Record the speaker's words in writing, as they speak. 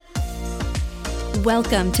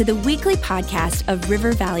Welcome to the weekly podcast of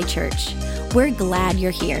River Valley Church. We're glad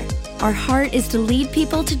you're here. Our heart is to lead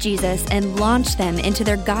people to Jesus and launch them into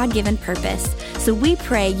their God-given purpose. So we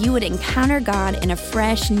pray you would encounter God in a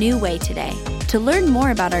fresh, new way today. To learn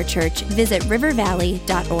more about our church, visit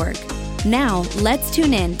rivervalley.org. Now, let's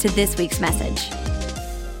tune in to this week's message.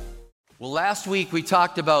 Well, last week we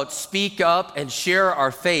talked about speak up and share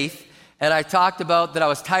our faith. And I talked about that I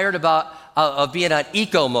was tired of being on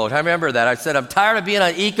eco mode. I remember that. I said, I'm tired of being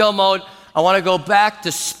on eco mode. I want to go back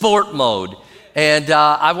to sport mode. And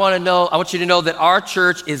I want you to know that our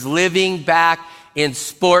church is living back in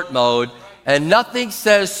sport mode. And nothing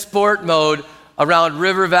says sport mode around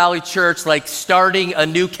River Valley Church like starting a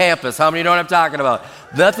new campus. How many know what I'm talking about?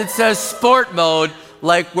 Nothing says sport mode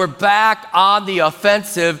like we're back on the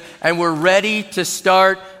offensive and we're ready to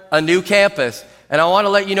start a new campus. And I want to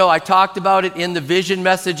let you know, I talked about it in the vision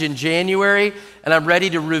message in January, and I'm ready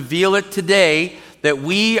to reveal it today, that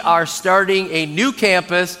we are starting a new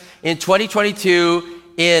campus in 2022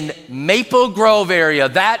 in Maple Grove area.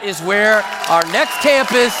 That is where our next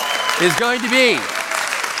campus is going to be.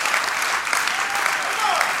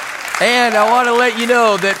 And I want to let you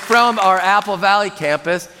know that from our Apple Valley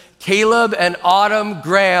campus, Caleb and Autumn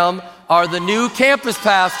Graham are the new campus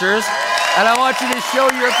pastors, and I want you to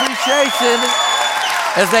show your appreciation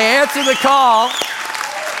as they answer the call.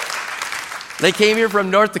 They came here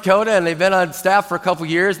from North Dakota and they've been on staff for a couple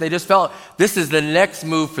years. They just felt this is the next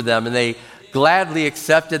move for them, and they gladly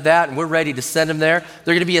accepted that, and we're ready to send them there.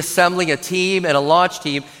 They're going to be assembling a team and a launch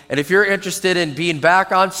team, and if you're interested in being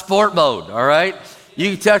back on sport mode, all right,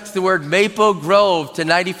 you can text the word Maple Grove to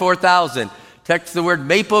 94,000. Text the word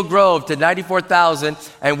Maple Grove to 94,000,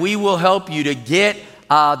 and we will help you to get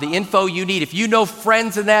the info you need. If you know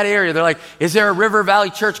friends in that area, they're like, is there a River Valley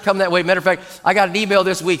Church come that way? Matter of fact, I got an email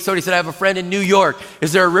this week. Somebody said, I have a friend in New York.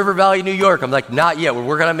 Is there a River Valley, New York? I'm like, not yet. We're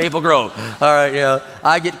working on Maple Grove. All right,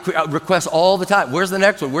 I get requests all the time. Where's the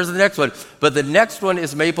next one? Where's the next one? But the next one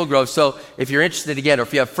is Maple Grove. So if you're interested again, or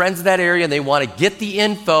if you have friends in that area and they want to get the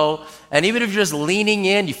info, and even if you're just leaning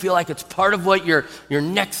in, you feel like it's part of what your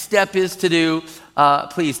next step is to do,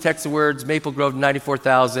 please text the words Maple Grove to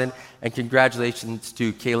 94,000. And congratulations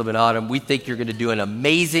to Caleb and Autumn. We think you're going to do an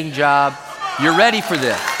amazing job. You're ready for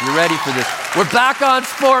this. You're ready for this. We're back on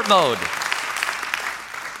sport mode.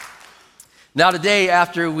 Now today,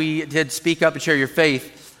 after we did speak up and share your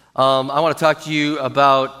faith, I want to talk to you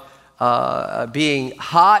about being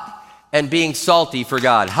hot and being salty for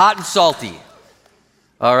God. Hot and salty.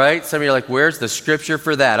 All right? Some of you are like, where's the scripture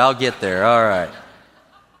for that? I'll get there. All right.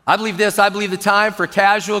 I believe this. I believe the time for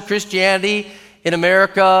casual Christianity in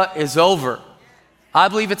America is over. I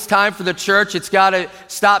believe it's time for the church. It's got to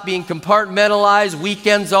stop being compartmentalized,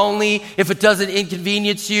 weekends only. If it doesn't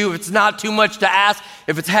inconvenience you, if it's not too much to ask,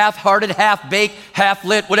 if it's half-hearted, half-baked,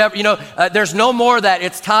 half-lit, whatever, there's no more of that.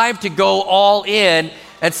 It's time to go all in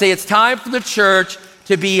and say it's time for the church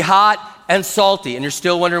to be hot and salty. And you're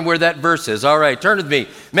still wondering where that verse is. All right, turn with me.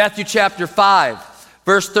 Matthew chapter 5,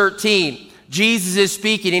 verse 13. Jesus is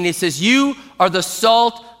speaking and he says, you are the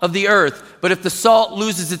salt of the earth. But if the salt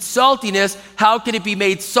loses its saltiness, how can it be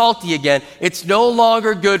made salty again? It's no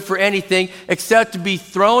longer good for anything except to be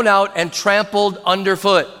thrown out and trampled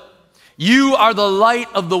underfoot. You are the light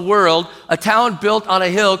of the world. A town built on a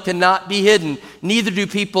hill cannot be hidden. Neither do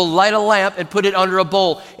people light a lamp and put it under a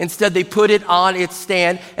bowl. Instead, they put it on its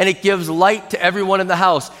stand, and it gives light to everyone in the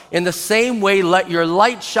house. In the same way, let your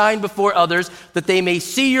light shine before others, that they may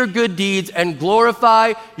see your good deeds and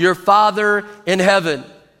glorify your Father in heaven.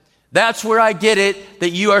 That's where I get it,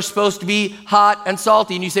 that you are supposed to be hot and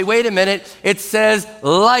salty. And you say, wait a minute, it says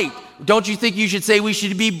light. Don't you think you should say we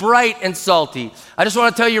should be bright and salty? I just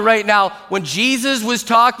want to tell you right now, when Jesus was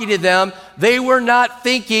talking to them, they were not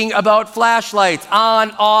thinking about flashlights,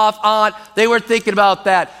 on, off, on. They weren't thinking about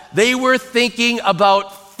that. They were thinking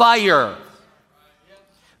about fire.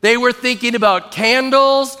 They were thinking about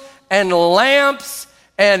candles and lamps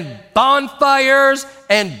and bonfires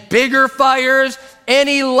and bigger fires.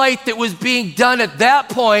 Any light that was being done at that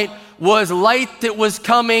point was light that was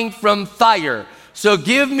coming from fire. So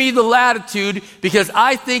give me the latitude, because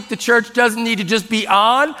I think the church doesn't need to just be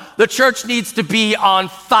on. The church needs to be on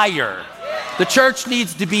fire. The church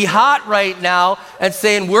needs to be hot right now and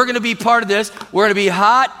saying, we're going to be part of this. We're going to be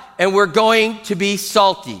hot and we're going to be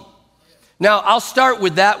salty. Now, I'll start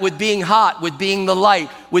with that, with being hot, with being the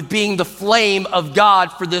light, with being the flame of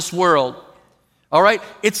God for this world. All right?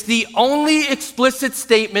 It's the only explicit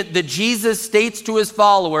statement that Jesus states to his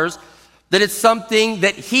followers that it's something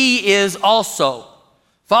that he is also.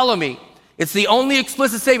 Follow me. It's the only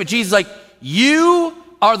explicit statement. Jesus is like, you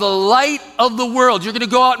are the light of the world. You're going to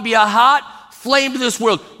go out and be a hot flame to this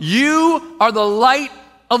world. You are the light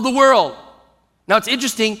of the world. Now it's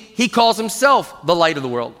interesting, he calls himself the light of the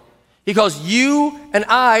world. He calls you and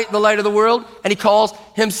I the light of the world, and he calls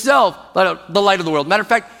himself the light of the world. Matter of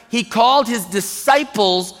fact, he called his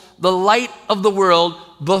disciples the light of the world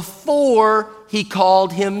before he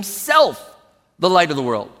called himself the light of the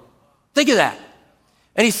world. Think of that.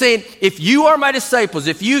 And he's saying, if you are my disciples,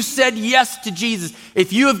 if you said yes to Jesus,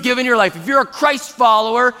 if you have given your life, if you're a Christ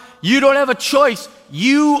follower, you don't have a choice.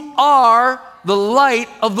 You are the light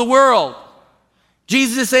of the world.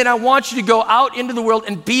 Jesus is saying, I want you to go out into the world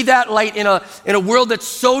and be that light in a world that's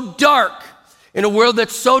so dark, in a world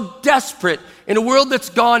that's so desperate, in a world that's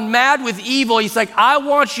gone mad with evil. He's like, I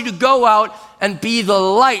want you to go out and be the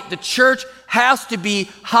light. The church has to be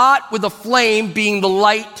hot with a flame, being the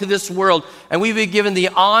light to this world. And we've been given the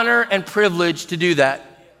honor and privilege to do that.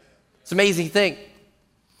 It's an amazing thing.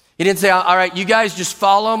 He didn't say, all right, you guys just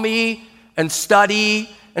follow me and study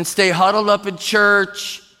and stay huddled up in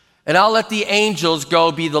church, and I'll let the angels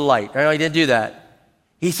go be the light. No, he didn't do that.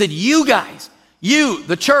 He said, you guys, you,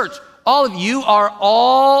 the church, all of you are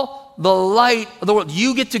all the light of the world.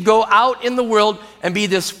 You get to go out in the world and be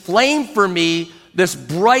this flame for me, this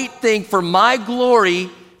bright thing for my glory.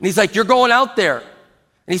 And he's like, you're going out there.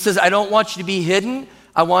 And he says, I don't want you to be hidden.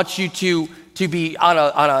 I want you to be on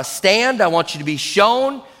a stand. I want you to be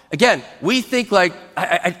shown. Again, we think like,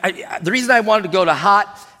 the reason I wanted to go to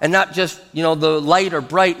hot and not just, the light or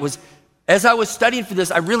bright was, as I was studying for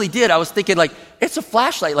this, I really did. I was thinking like, it's a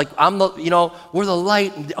flashlight. Like I'm the, we're the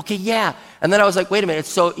light. Okay, yeah. And then I was like, wait a minute, it's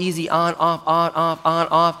so easy, on, off, on, off, on,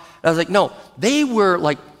 off. And I was like, no, they were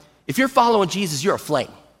like, if you're following Jesus, you're a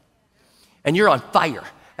flame. And you're on fire.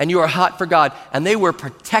 And you are hot for God. And they were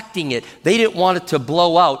protecting it. They didn't want it to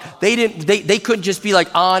blow out. They couldn't just be like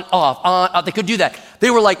on, off. They could do that. They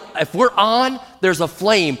were like, if we're on, there's a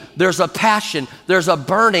flame, there's a passion, there's a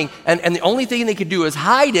burning. And the only thing they could do is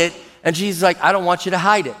hide it. And Jesus is like, I don't want you to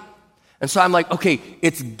hide it. And so I'm like, okay,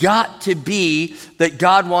 it's got to be that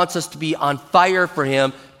God wants us to be on fire for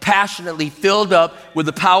him, passionately filled up with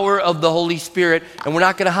the power of the Holy Spirit. And we're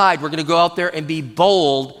not going to hide. We're going to go out there and be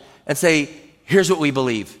bold and say, here's what we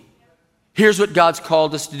believe. Here's what God's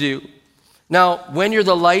called us to do. Now, when you're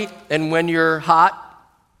the light and when you're hot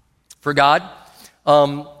for God,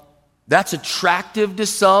 that's attractive to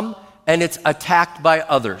some and it's attacked by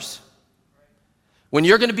others. When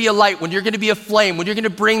you're going to be a light, when you're going to be a flame, when you're going to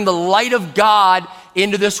bring the light of God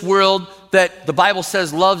into this world that the Bible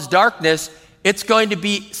says loves darkness, it's going to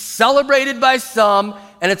be celebrated by some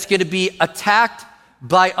and it's going to be attacked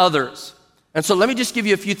by others. And so let me just give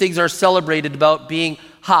you a few things that are celebrated about being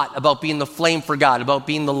hot, about being the flame for God, about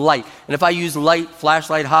being the light. And if I use light,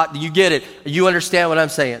 flashlight, hot, you get it. You understand what I'm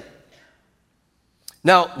saying.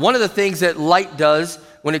 Now, one of the things that light does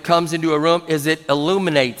when it comes into a room is it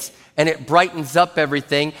illuminates and it brightens up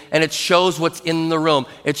everything and it shows what's in the room.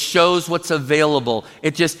 It shows what's available.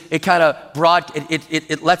 It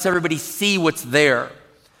lets everybody see what's there.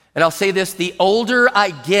 And I'll say this, the older I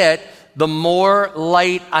get, the more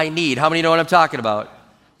light I need. How many know what I'm talking about?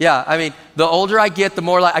 Yeah, I mean, the older I get, the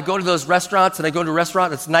more light. I go to those restaurants and I go to a restaurant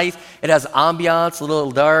that's nice. It has ambiance, a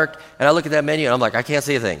little dark. And I look at that menu and I'm like, I can't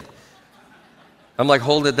see a thing. I'm like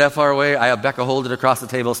holding it that far away. I have Becca hold it across the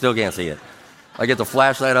table, still can't see it. I get the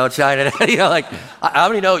flashlight out, shining it.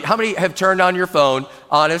 How many have turned on your phone,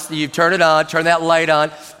 honest, you've turned it on, turn that light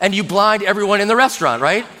on, and you blind everyone in the restaurant,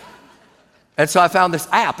 right? And so I found this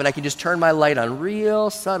app, and I can just turn my light on real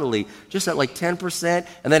subtly, just at like 10%,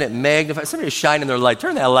 and then it magnifies. Somebody's shining their light.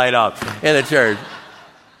 Turn that light off in the church.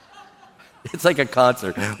 It's like a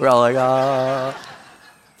concert. We're all like, ah.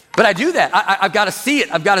 But I do that. I've got to see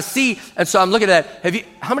it. I've got to see. And so I'm looking at that.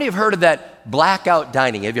 How many have heard of that blackout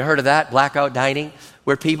dining? Have you heard of that, blackout dining?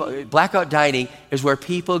 Blackout dining is where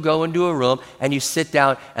people go into a room, and you sit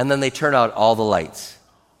down, and then they turn out all the lights.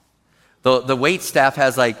 The wait staff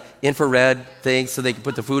has like infrared things so they can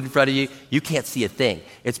put the food in front of you. You can't see a thing.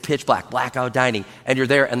 It's pitch black, blackout dining. And you're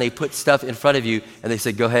there and they put stuff in front of you and they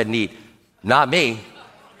say, go ahead and eat. Not me.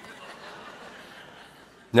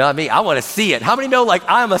 Not me. I want to see it. How many know like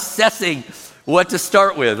I'm assessing what to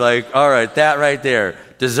start with? Like, all right, that right there,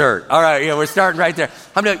 dessert. All right, we're starting right there.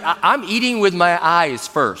 I'm eating with my eyes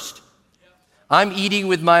first. I'm eating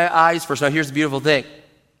with my eyes first. Now here's the beautiful thing.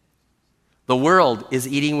 The world is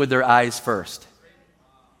eating with their eyes first.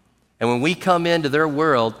 And when we come into their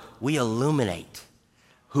world, we illuminate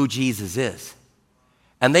who Jesus is.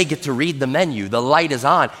 And they get to read the menu. The light is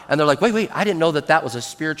on. And they're like, wait, I didn't know that that was a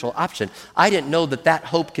spiritual option. I didn't know that that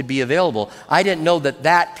hope could be available. I didn't know that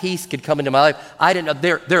that peace could come into my life. I didn't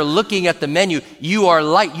know. They're looking at the menu. You are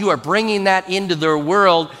light. You are bringing that into their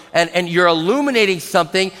world, and you're illuminating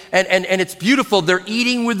something, and it's beautiful. They're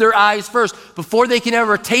eating with their eyes first. Before they can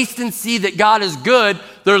ever taste and see that God is good,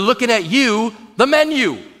 they're looking at you, the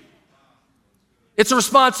menu. It's a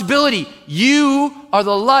responsibility. You are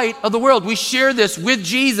the light of the world. We share this with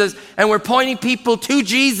Jesus, and we're pointing people to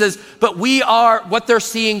Jesus, but we are what they're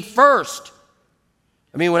seeing first.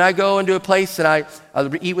 I mean, when I go into a place and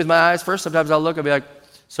I'll eat with my eyes first, sometimes I'll look and be like,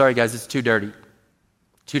 sorry guys, it's too dirty.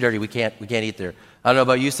 Too dirty, we can't eat there. I don't know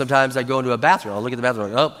about you, sometimes I go into a bathroom, I'll look at the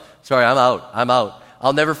bathroom, like, oh, sorry, I'm out.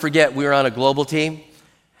 I'll never forget, we were on a global team,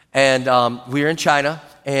 and we were in China,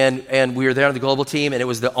 and we were there on the global team, and it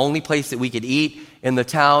was the only place that we could eat in the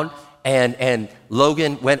town. And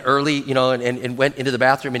Logan went early, and went into the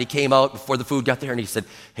bathroom, and he came out before the food got there, and he said,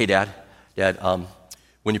 hey, Dad,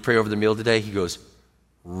 when you pray over the meal today, he goes,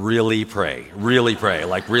 really pray,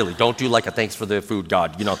 like really. Don't do like a thanks for the food,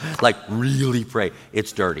 God, like really pray.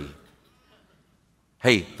 It's dirty.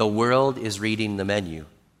 Hey, the world is reading the menu.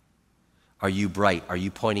 Are you bright? Are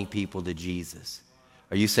you pointing people to Jesus?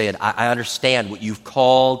 Are you saying, I understand what you've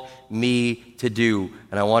called me to do,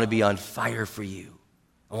 and I want to be on fire for you?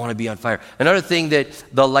 I want to be on fire. Another thing that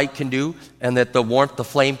the light can do, and that the warmth, the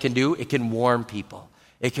flame can do, it can warm people.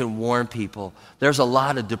 It can warm people. There's a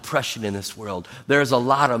lot of depression in this world. There's a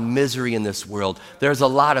lot of misery in this world. There's a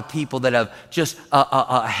lot of people that have just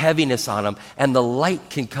a heaviness on them, and the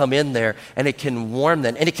light can come in there, and it can warm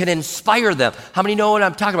them, and it can inspire them. How many know what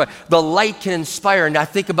I'm talking about? The light can inspire, and I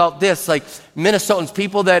think about this, like Minnesotans,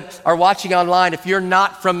 people that are watching online. If you're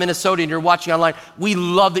not from Minnesota and you're watching online, we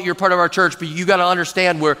love that you're part of our church, but you got to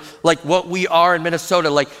understand what we are in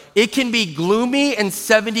Minnesota. Like, it can be gloomy and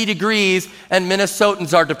 70 degrees, and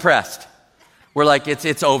Minnesotans are depressed. We're like,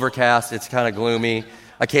 it's overcast, it's kind of gloomy,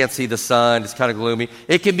 I can't see the sun, it's kind of gloomy.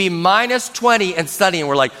 It can be minus 20 and sunny, and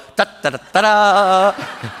we're like, da-da-da-da-da,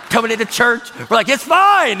 coming into church. We're like, it's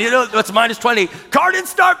fine, it's minus 20. Car didn't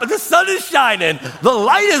start, but the sun is shining. The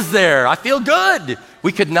light is there. I feel good.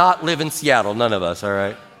 We could not live in Seattle, none of us, all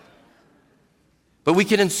right? But we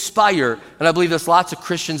can inspire, and I believe this, lots of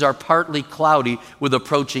Christians are partly cloudy with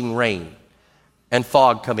approaching rain and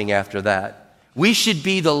fog coming after that. We should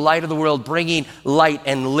be the light of the world, bringing light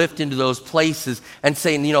and lift into those places and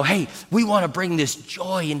saying, hey, we want to bring this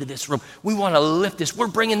joy into this room. We want to lift this. We're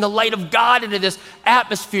bringing the light of God into this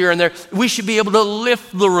atmosphere, and we should be able to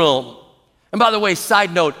lift the room. And by the way,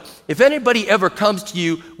 side note, if anybody ever comes to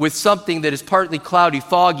you with something that is partly cloudy,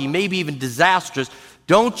 foggy, maybe even disastrous,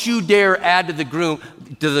 don't you dare add to the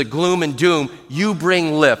gloom and doom. You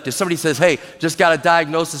bring lift. If somebody says, hey, just got a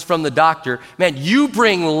diagnosis from the doctor, man, you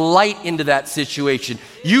bring light into that situation.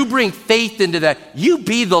 You bring faith into that. You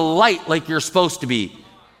be the light like you're supposed to be.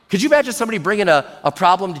 Could you imagine somebody bringing a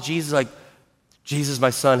problem to Jesus like, Jesus, my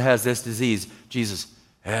son has this disease. Jesus,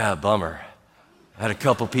 yeah, bummer. I had a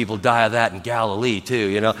couple people die of that in Galilee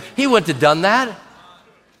too, He wouldn't have done that.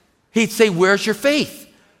 He'd say, where's your faith?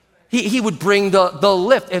 He would bring the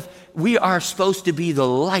lift. If we are supposed to be the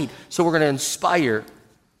light, so we're going to inspire.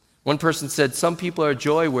 One person said, some people are a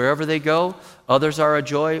joy wherever they go. Others are a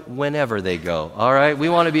joy whenever they go. All right? We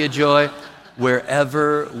want to be a joy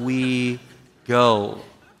wherever we go.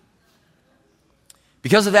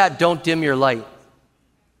 Because of that, don't dim your light.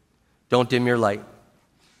 Don't dim your light.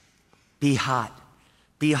 Be hot.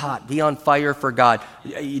 Be hot. Be on fire for God.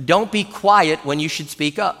 Don't be quiet when you should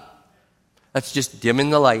speak up. That's just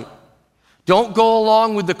dimming the light. Don't go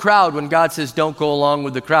along with the crowd when God says don't go along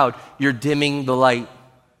with the crowd. You're dimming the light.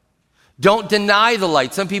 Don't deny the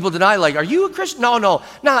light. Some people deny, like, are you a Christian? No,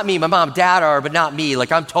 not me. My mom and dad are, but not me.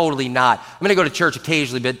 Like, I'm totally not. I'm going to go to church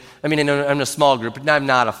occasionally, but I'm in a small group, but I'm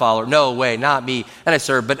not a follower. No way, not me. And I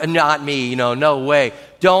serve, but not me, no way.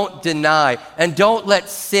 Don't deny. And don't let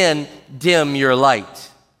sin dim your light.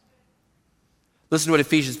 Listen to what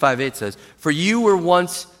Ephesians 5:8 says. For you were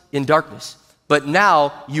once in darkness, but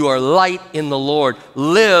now you are light in the Lord.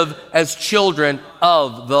 Live as children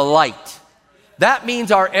of the light. That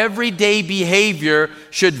means our everyday behavior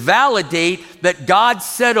should validate that God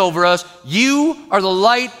said over us, you are the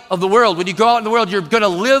light of the world. When you go out in the world, you're going to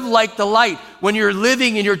live like the light. When you're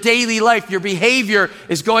living in your daily life, your behavior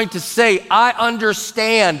is going to say, I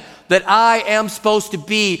understand that I am supposed to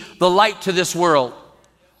be the light to this world.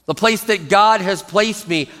 The place that God has placed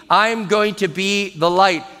me, I'm going to be the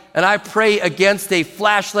light. And I pray against a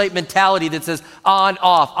flashlight mentality that says on,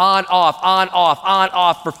 off, on, off, on, off, on,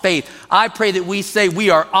 off for faith. I pray that we say we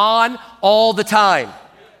are on all the time.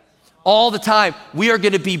 all the time. We are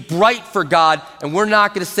going to be bright for God, and we're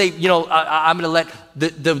not going to say, I'm going to let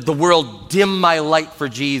the world dim my light for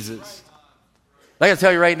Jesus. I got to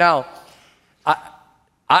tell you right now,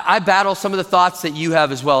 I battle some of the thoughts that you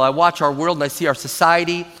have as well. I watch our world and I see our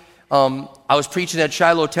society. I was preaching at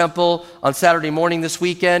Shiloh Temple on Saturday morning this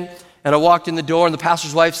weekend, and I walked in the door and the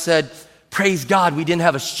pastor's wife said, "Praise God, we didn't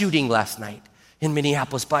have a shooting last night in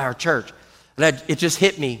Minneapolis by our church." And it just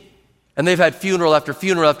hit me. And they've had funeral after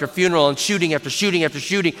funeral after funeral and shooting after shooting after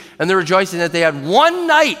shooting, and they're rejoicing that they had one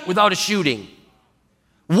night without a shooting.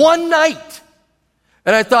 One night.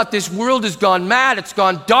 And I thought, this world has gone mad. It's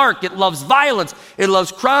gone dark. It loves violence. It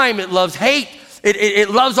loves crime. It loves hate. It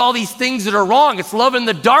loves all these things that are wrong. It's loving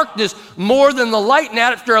the darkness more than the light. And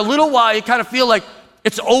after a little while, you kind of feel like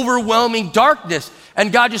it's overwhelming darkness.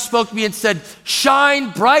 And God just spoke to me and said, shine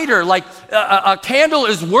brighter. Like a candle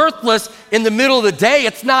is worthless in the middle of the day.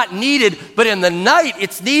 It's not needed, but in the night,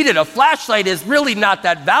 it's needed. A flashlight is really not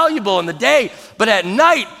that valuable in the day, but at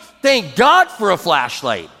night, thank God for a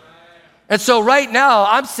flashlight. And so right now,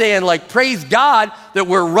 I'm saying, like, praise God that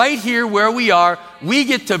we're right here where we are. We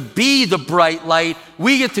get to be the bright light.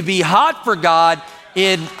 We get to be hot for God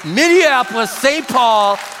in Minneapolis, St.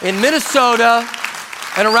 Paul, in Minnesota,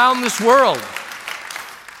 and around this world.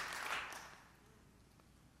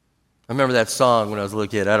 I remember that song when I was a little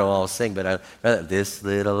kid. I don't always sing, but I remember this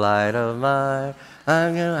little light of mine.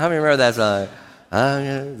 How many remember that song?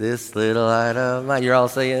 This little light of mine. You're all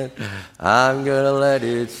singing. I'm gonna let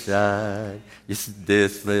it shine.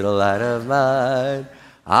 This little light of mine.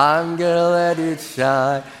 I'm gonna let it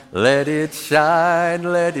shine. Let it shine.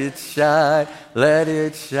 Let it shine. Let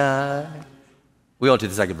it shine. We won't do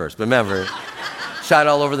the second verse, but remember, shine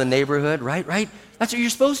all over the neighborhood. Right? That's what you're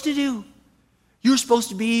supposed to do. You're supposed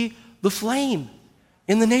to be the flame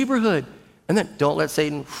in the neighborhood. And then don't let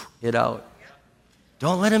Satan it out.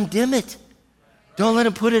 Don't let him dim it. Don't let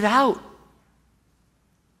him put it out.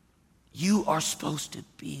 You are supposed to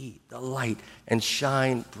be the light and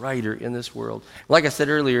shine brighter in this world. Like I said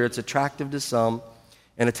earlier, it's attractive to some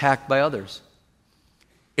and attacked by others.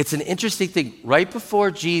 It's an interesting thing. Right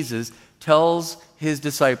before Jesus tells his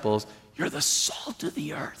disciples, you're the salt of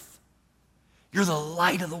the earth. You're the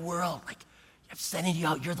light of the world. Like, I'm sending you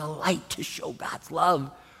out. You're the light to show God's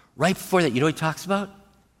love. Right before that, you know what he talks about?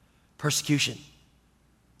 Persecution.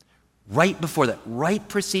 Right before that, right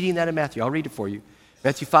preceding that in Matthew. I'll read it for you.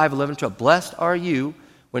 Matthew 5:11-12. Blessed are you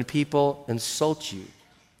when people insult you,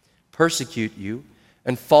 persecute you,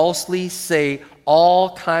 and falsely say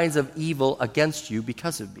all kinds of evil against you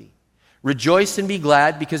because of me. Rejoice and be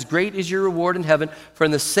glad, because great is your reward in heaven, for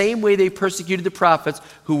in the same way they persecuted the prophets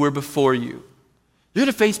who were before you. You're going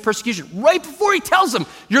to face persecution. Right before he tells them,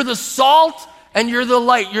 you're the salt and you're the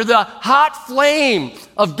light. You're the hot flame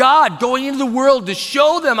of God going into the world to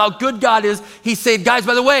show them how good God is. He said, guys,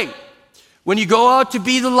 by the way, when you go out to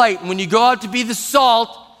be the light, and when you go out to be the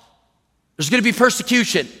salt, there's going to be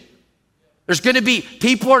persecution. There's going to be,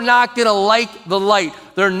 people are not going to like the light.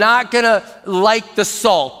 They're not going to like the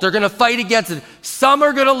salt. They're going to fight against it. Some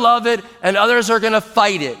are going to love it, and others are going to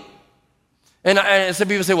fight it. And some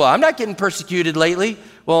people say, well, I'm not getting persecuted lately.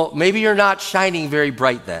 Well, maybe you're not shining very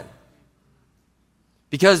bright then.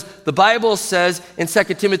 Because the Bible says in 2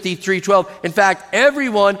 Timothy 3:12, in fact,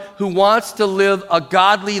 everyone who wants to live a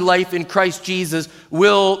godly life in Christ Jesus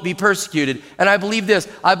will be persecuted. And I believe this.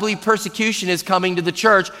 I believe persecution is coming to the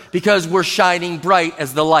church because we're shining bright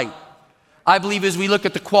as the light. I believe as we look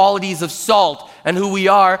at the qualities of salt and who we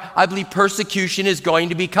are, I believe persecution is going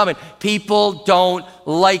to be coming. People don't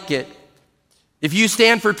like it. If you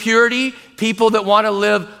stand for purity, people that want to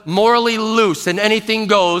live morally loose and anything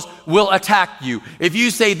goes will attack you. If you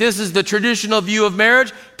say this is the traditional view of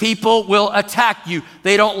marriage, people will attack you.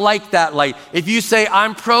 They don't like that light. If you say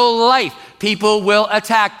I'm pro-life, people will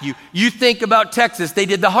attack you. You think about Texas. They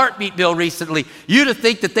did the heartbeat bill recently. You'd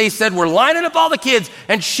think that they said we're lining up all the kids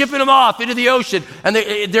and shipping them off into the ocean, and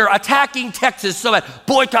they're attacking Texas so bad.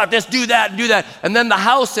 Boycott this, do that, and do that. And then the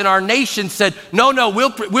House in our nation said, no,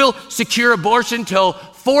 we'll secure abortion till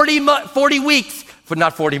 40 weeks.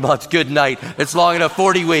 Not 40 months, good night. It's long enough,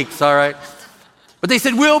 40 weeks, all right? But they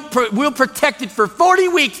said, we'll protect it for 40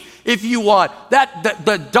 weeks if you want.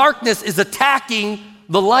 The darkness is attacking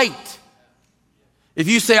the light. If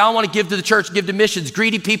you say, I want to give to the church, give to missions,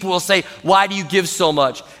 greedy people will say, why do you give so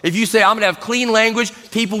much? If you say, I'm going to have clean language,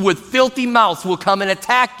 people with filthy mouths will come and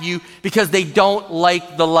attack you because they don't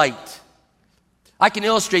like the light. I can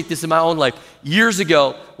illustrate this in my own life. Years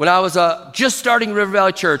ago, when I was just starting River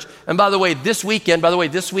Valley Church, and by the way, this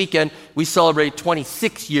weekend, we celebrate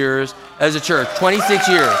 26 years as a church. 26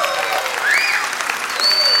 years.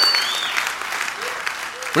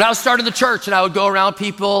 When I was starting the church and I would go around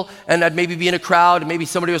people and I'd maybe be in a crowd and maybe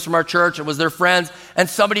somebody was from our church and was their friends and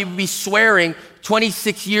somebody would be swearing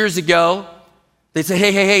 26 years ago. They'd say,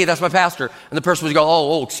 hey, that's my pastor. And the person would go,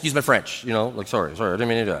 oh, excuse my French. Like, sorry, I didn't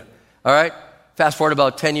mean to do that. All right? Fast forward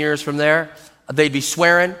about 10 years from there, they'd be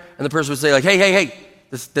swearing and the person would say like, hey,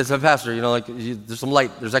 this is my pastor. There's some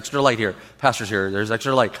light. There's extra light here. Pastor's here. There's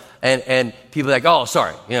extra light. And people are like, oh,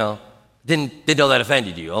 sorry, didn't know that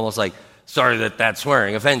offended you. Almost like, sorry that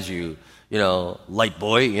swearing offends you, light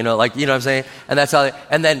boy, what I'm saying? And that's how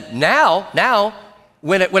and then now,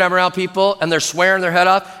 when I'm around people and they're swearing their head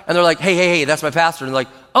off and they're like, hey, that's my pastor. And they're like,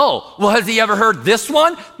 oh, well, has he ever heard this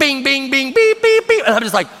one? Bing, bing, bing, beep, beep, beep. And I'm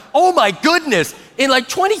just like, oh my goodness. In like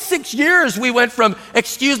 26 years, we went from,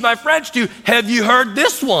 excuse my French, to, have you heard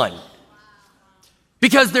this one?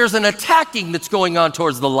 Because there's an attacking that's going on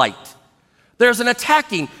towards the light. There's an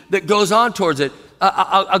attacking that goes on towards it.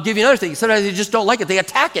 I'll give you another thing. Sometimes they just don't like it. They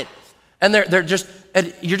attack it. And they're just,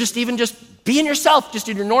 and you're just even just being yourself, just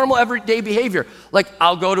in your normal everyday behavior. Like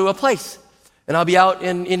I'll go to a place and I'll be out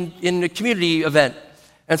in a community event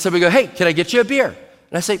and somebody go, hey, can I get you a beer?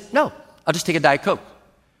 And I say, no, I'll just take a Diet Coke.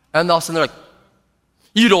 And all of a sudden they're like,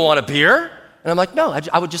 you don't want a beer? And I'm like, no,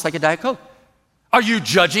 I would just like a Diet Coke. Are you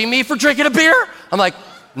judging me for drinking a beer? I'm like,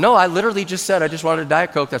 no, I literally just said I just wanted a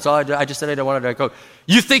Diet Coke. That's all I did. I just said I don't want a Diet Coke.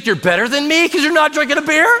 You think you're better than me because you're not drinking a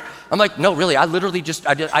beer? I'm like, no, really, I literally just,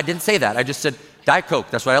 I didn't say that. I just said Diet Coke.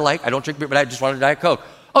 That's what I like. I don't drink beer, but I just wanted a Diet Coke.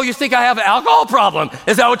 Oh, you think I have an alcohol problem?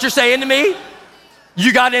 Is that what you're saying to me?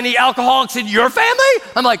 You got any alcoholics in your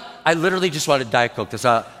family? I'm like, I literally just wanted a Diet Coke.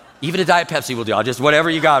 That's even a Diet Pepsi will do. I'll just, whatever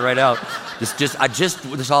you got right now.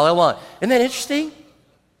 That's all I want. Isn't that interesting?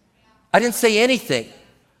 I didn't say anything.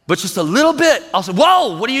 But just a little bit, I'll say,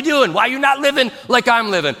 whoa, what are you doing? Why are you not living like I'm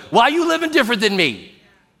living? Why are you living different than me?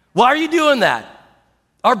 Why are you doing that?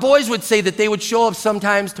 Our boys would say that they would show up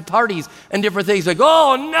sometimes to parties and different things like,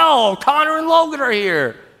 oh no, Connor and Logan are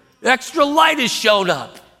here. Extra light has shown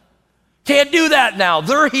up. Can't do that now.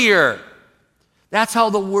 They're here. That's how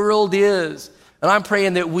the world is. And I'm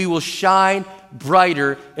praying that we will shine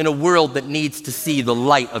brighter in a world that needs to see the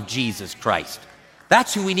light of Jesus Christ.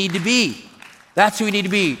 That's who we need to be. That's who we need to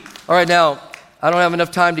be. All right, now, I don't have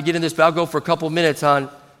enough time to get in this, but I'll go for a couple minutes on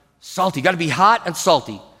salty. Got to be hot and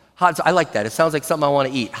salty. Hot. I like that. It sounds like something I want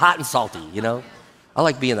to eat. Hot and salty, I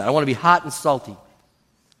like being that. I want to be hot and salty.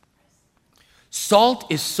 Salt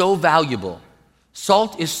is so valuable.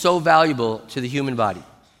 Salt is so valuable to the human body.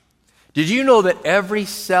 Did you know that every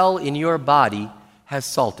cell in your body has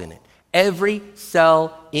salt in it? Every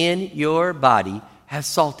cell in your body has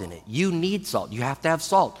salt in it. You need salt. You have to have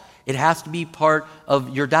salt. It has to be part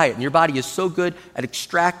of your diet. And your body is so good at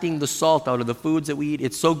extracting the salt out of the foods that we eat.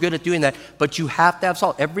 It's so good at doing that. But you have to have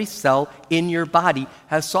salt. Every cell in your body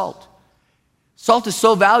has salt. Salt is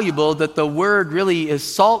so valuable that the word really is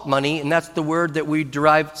salt money, and that's the word that we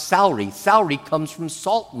derive salary. Salary comes from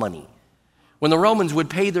salt money. When the Romans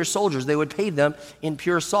would pay their soldiers, they would pay them in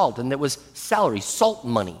pure salt, and it was salary, salt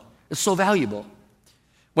money. It's so valuable.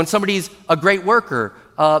 When somebody's a great worker,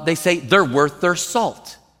 they say they're worth their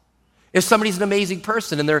salt. If somebody's an amazing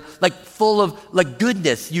person and they're like full of like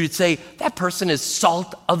goodness, you'd say that person is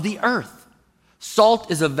salt of the earth.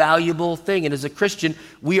 Salt is a valuable thing. And as a Christian,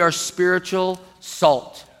 we are spiritual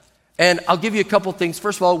salt. And I'll give you a couple things.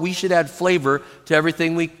 First of all, we should add flavor to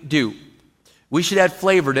everything we do. We should add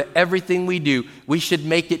flavor to everything we do. We should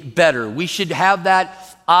make it better. We should have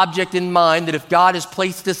that object in mind that if God has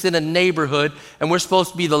placed us in a neighborhood and we're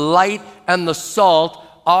supposed to be the light and the salt,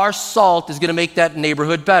 our salt is going to make that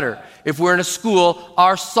neighborhood better. If we're in a school,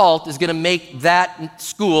 our salt is going to make that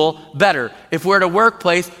school better. If we're at a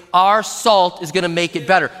workplace, our salt is going to make it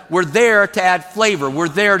better. We're there to add flavor. We're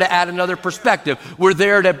there to add another perspective. We're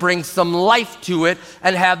there to bring some life to it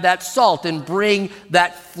and have that salt and bring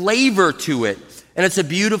that flavor to it. And it's a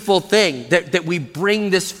beautiful thing that we bring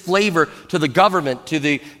this flavor to the government, to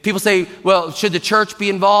the people say, well, should the church be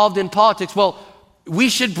involved in politics? Well, we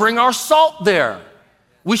should bring our salt there.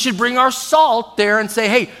 We should bring our salt there and say,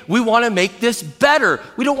 hey, we want to make this better.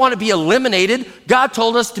 We don't want to be eliminated. God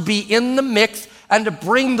told us to be in the mix and to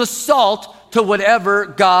bring the salt to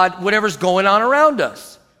whatever's going on around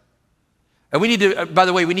us. And we need to, by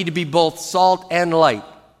the way, we need to be both salt and light.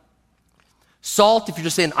 Salt, if you're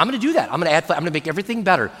just saying, I'm going to do that. I'm going to add, I'm going to make everything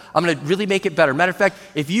better. I'm going to really make it better. Matter of fact,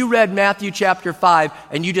 if you read Matthew chapter 5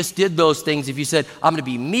 and you just did those things, if you said, I'm going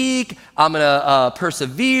to be meek, I'm going to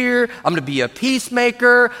persevere, I'm going to be a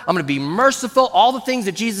peacemaker, I'm going to be merciful, all the things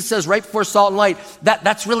that Jesus says right before salt and light,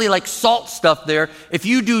 that's really like salt stuff there. If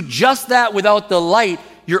you do just that without the light,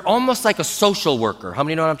 you're almost like a social worker. How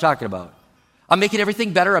many know what I'm talking about? I'm making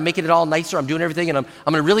everything better. I'm making it all nicer. I'm doing everything, and I'm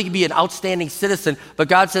going to really be an outstanding citizen. But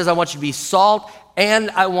God says, I want you to be salt, and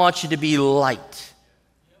I want you to be light.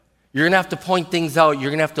 You're going to have to point things out. You're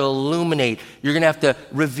going to have to illuminate. You're going to have to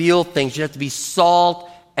reveal things. You have to be salt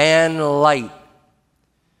and light.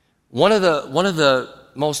 One of the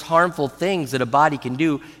most harmful things that a body can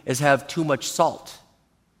do is have too much salt.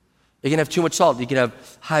 You can have too much salt. You can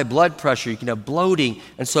have high blood pressure. You can have bloating.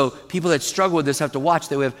 And so people that struggle with this have to watch.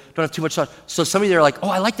 They don't have too much salt. So some of you are like, oh,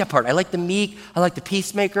 I like that part. I like the meek. I like the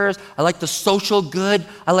peacemakers. I like the social good.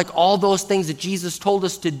 I like all those things that Jesus told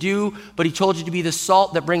us to do. But he told you to be the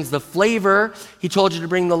salt that brings the flavor. He told you to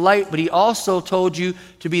bring the light. But he also told you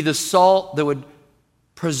to be the salt that would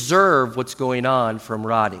preserve what's going on from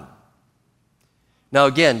rotting. Now,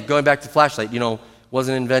 again, going back to flashlight,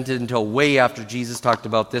 wasn't invented until way after Jesus talked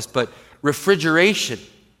about this, but refrigeration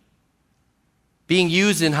being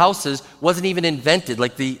used in houses wasn't even invented.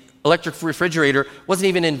 Like the electric refrigerator wasn't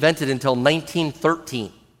even invented until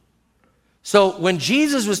 1913. So when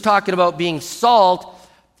Jesus was talking about being salt,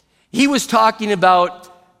 he was talking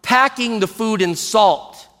about packing the food in salt.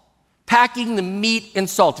 Packing the meat in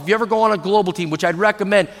salt. If you ever go on a global team, which I'd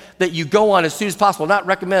recommend that you go on as soon as possible, not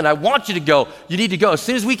recommend, I want you to go. You need to go. As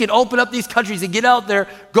soon as we can open up these countries and get out there,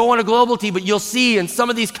 go on a global team. But you'll see in some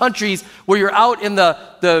of these countries where you're out in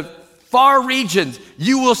the far regions,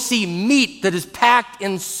 you will see meat that is packed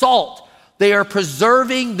in salt. They are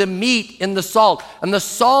preserving the meat in the salt. And the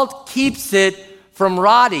salt keeps it from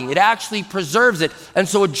rotting. It actually preserves it. And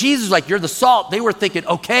so when Jesus was like, you're the salt, they were thinking,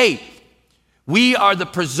 okay, we are the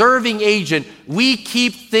preserving agent. We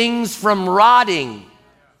keep things from rotting.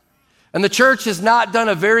 And the church has not done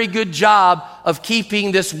a very good job of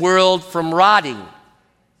keeping this world from rotting.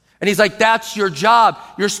 And he's like, that's your job.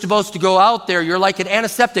 You're supposed to go out there. You're like an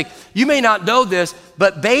antiseptic. You may not know this,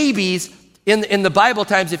 but babies in the Bible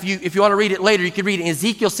times, if you want to read it later, you can read it in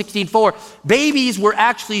Ezekiel 16:4. Babies were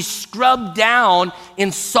actually scrubbed down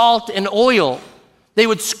in salt and oil. They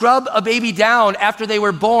would scrub a baby down after they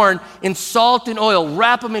were born in salt and oil,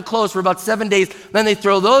 wrap them in clothes for about 7 days. Then they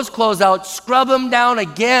throw those clothes out, scrub them down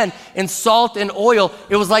again in salt and oil.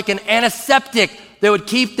 It was like an antiseptic that would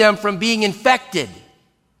keep them from being infected.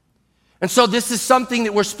 And so this is something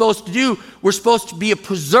that we're supposed to do. We're supposed to be a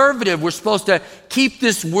preservative. We're supposed to keep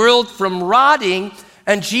this world from rotting.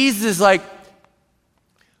 And Jesus is like,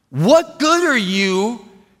 what good are you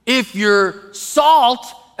if you're salt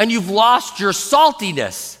and you've lost your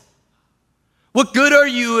saltiness? What good are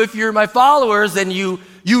you if you're my followers and you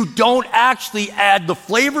don't actually add the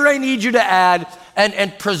flavor I need you to add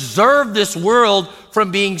and preserve this world from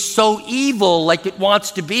being so evil like it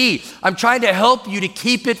wants to be? I'm trying to help you to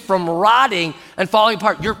keep it from rotting and falling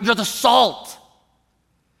apart. You're the salt.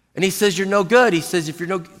 And he says, you're no good. He says, if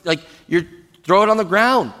you're you're throw it on the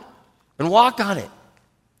ground and walk on it.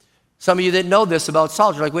 Some of you that know this about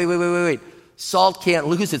salt, you're like, wait. Salt can't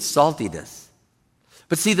lose its saltiness.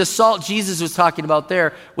 But see, the salt Jesus was talking about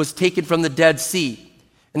there was taken from the Dead Sea.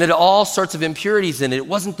 And it had all sorts of impurities in it. It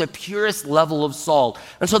wasn't the purest level of salt.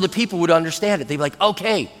 And so the people would understand it. They'd be like,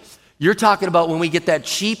 okay, you're talking about when we get that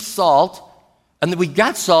cheap salt, and then we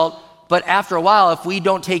got salt, but after a while, if we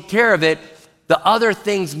don't take care of it, the other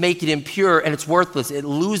things make it impure and it's worthless. It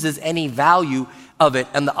loses any value of it,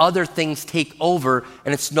 and the other things take over,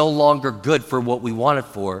 and it's no longer good for what we want it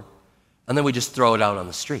for. And then we just throw it out on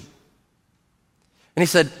the street. And he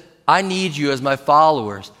said, I need you as my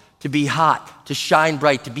followers to be hot, to shine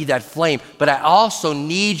bright, to be that flame. But I also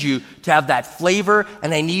need you to have that flavor,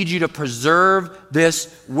 and I need you to preserve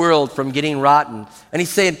this world from getting rotten. And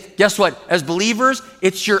he's saying, guess what? As believers,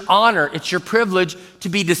 it's your honor, it's your privilege to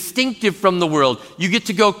be distinctive from the world. You get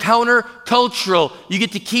to go counter-cultural. You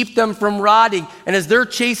get to keep them from rotting. And as they're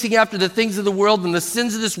chasing after the things of the world and the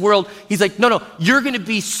sins of this world, he's like, no, you're going to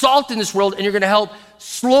be salt in this world, and you're going to help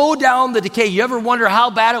slow down the decay. You ever wonder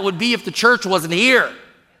how bad it would be if the church wasn't here?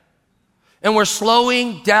 And we're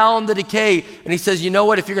slowing down the decay. And he says, you know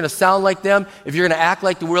what? If you're going to sound like them, if you're going to act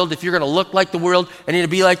like the world, if you're going to look like the world, and you're going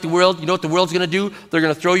to be like the world, you know what the world's going to do? They're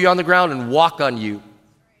going to throw you on the ground and walk on you.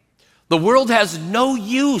 The world has no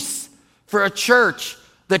use for a church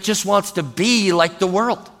that just wants to be like the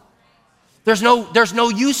world. There's no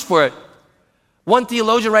use for it. One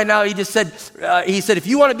theologian right now, he just said, if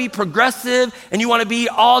you want to be progressive and you want to be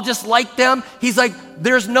all just like them, he's like,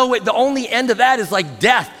 there's no way. The only end of that is like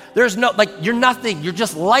death. There's no, you're nothing. You're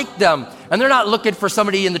just like them. And they're not looking for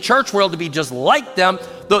somebody in the church world to be just like them.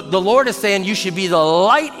 The Lord is saying you should be the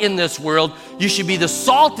light in this world. You should be the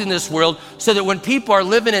salt in this world, so that when people are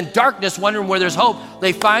living in darkness, wondering where there's hope,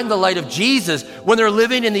 they find the light of Jesus. When they're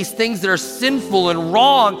living in these things that are sinful and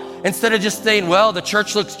wrong, instead of just saying, well, the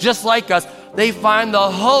church looks just like us, they find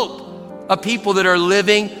the hope of people that are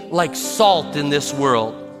living like salt in this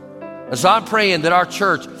world. And so I'm praying that our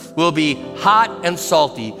church will be hot and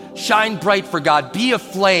salty, shine bright for God, be a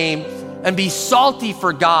flame, and be salty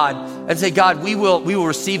for God, and say, God, we will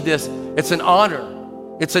receive this. It's an honor.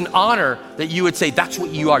 It's an honor that you would say, that's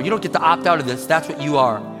what you are. You don't get to opt out of this. That's what you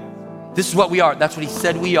are. This is what we are. That's what he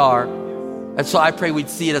said we are. And so I pray we'd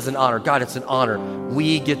see it as an honor. God, it's an honor.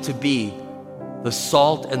 We get to be the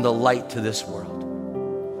salt and the light to this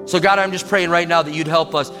world. So God, I'm just praying right now that you'd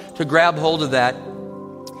help us to grab hold of that.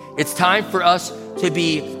 It's time for us to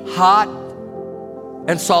be hot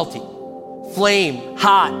and salty. Flame,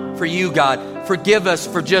 hot for you, God. Forgive us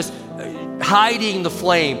for just hiding the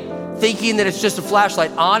flame, thinking that it's just a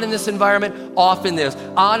flashlight, on in this environment, off in this,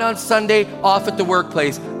 on Sunday, off at the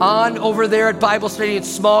workplace, on over there at Bible study and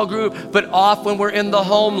small group, but off when we're in the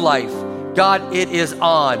home life. God, it is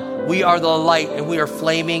on. We are the light and we are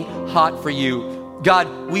flaming hot for you.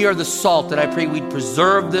 God, we are the salt, and I pray we'd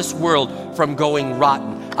preserve this world from going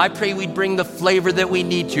rotten. I pray we'd bring the flavor that we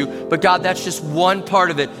need to, but God, that's just one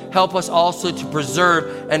part of it. Help us also to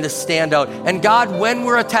preserve and to stand out. And God, when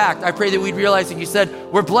we're attacked, I pray that we'd realize that you said,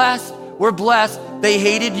 we're blessed. They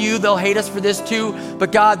hated you, they'll hate us for this too.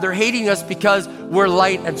 But God, they're hating us because we're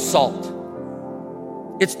light and salt.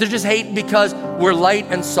 They're just hating because we're light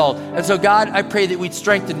and salt. And so God, I pray that we'd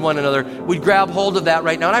strengthen one another. We'd grab hold of that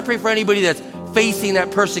right now. And I pray for anybody that's facing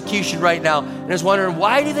that persecution right now and is wondering,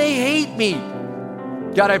 why do they hate me?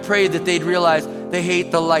 God, I pray that they'd realize they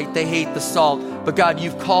hate the light, they hate the salt. But God,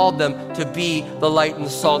 you've called them to be the light and the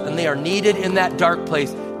salt, and they are needed in that dark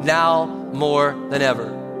place now more than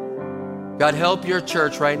ever. God, help your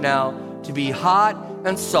church right now to be hot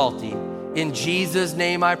and salty. In Jesus'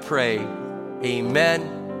 name I pray, amen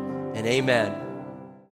and amen.